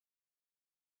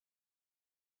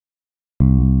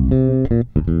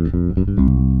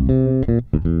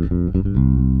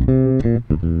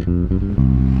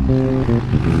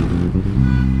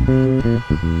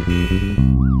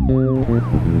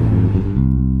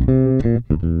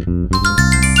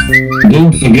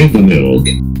Don't forget the milk.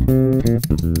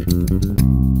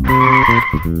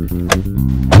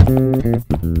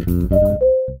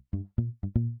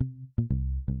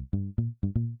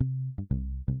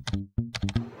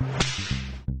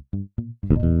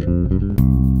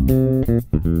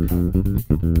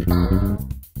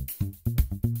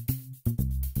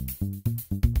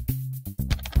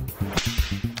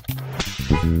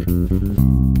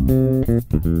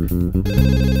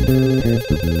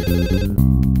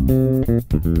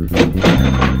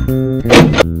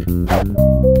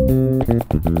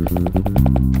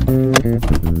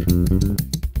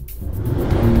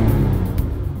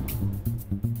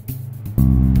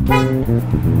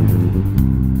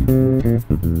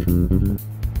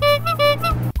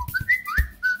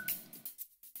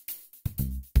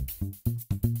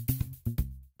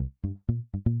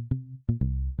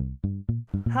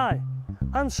 Hi,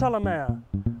 I'm Shalomea,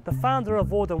 the founder of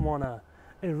WardenWarner,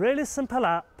 a really simple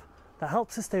app that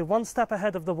helps you stay one step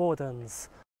ahead of the wardens.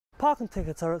 Parking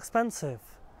tickets are expensive,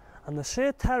 and the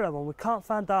sheer terror when we can't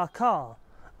find our car,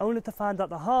 only to find out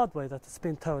the hard way that it's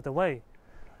been towed away.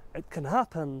 It can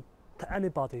happen to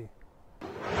anybody.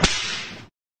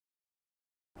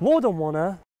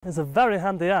 WardenWarner is a very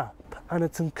handy app, and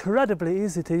it's incredibly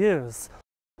easy to use.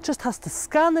 Just has to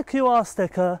scan the QR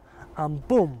sticker and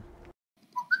boom!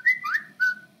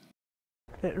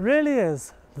 It really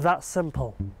is that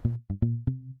simple.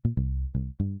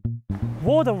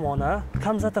 WardenWarner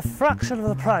comes at a fraction of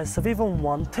the price of even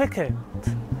one ticket.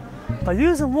 By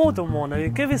using WardenWarner, you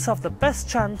give yourself the best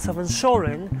chance of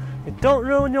ensuring you don't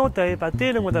ruin your day by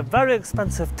dealing with a very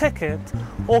expensive ticket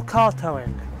or car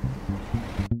towing.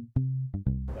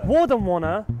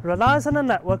 WardenWarner relies on a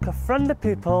network of friendly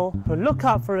people who look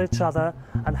out for each other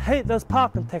and hate those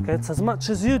parking tickets as much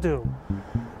as you do.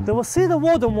 They will see the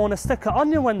WardenWarner sticker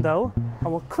on your window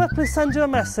and will quickly send you a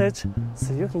message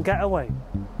so you can get away.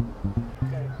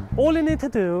 All you need to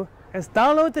do is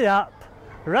download the app,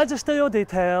 register your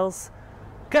details,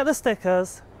 get the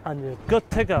stickers, and you're good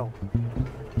to go.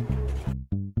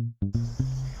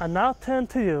 I now turn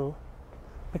to you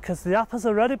because the app has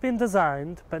already been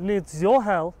designed but needs your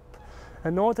help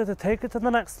in order to take it to the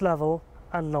next level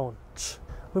and launch.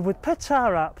 We would pitch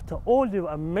our app to all you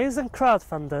amazing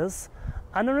crowdfunders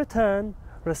and in return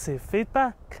receive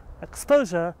feedback,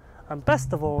 exposure, and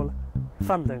best of all,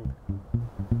 funding.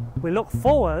 We look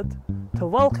forward to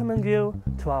welcoming you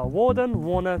to our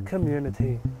WardenWarner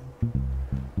community.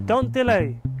 Don't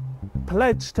delay,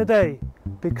 pledge today,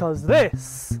 because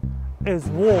this is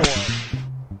war.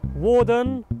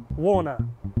 WardenWarner.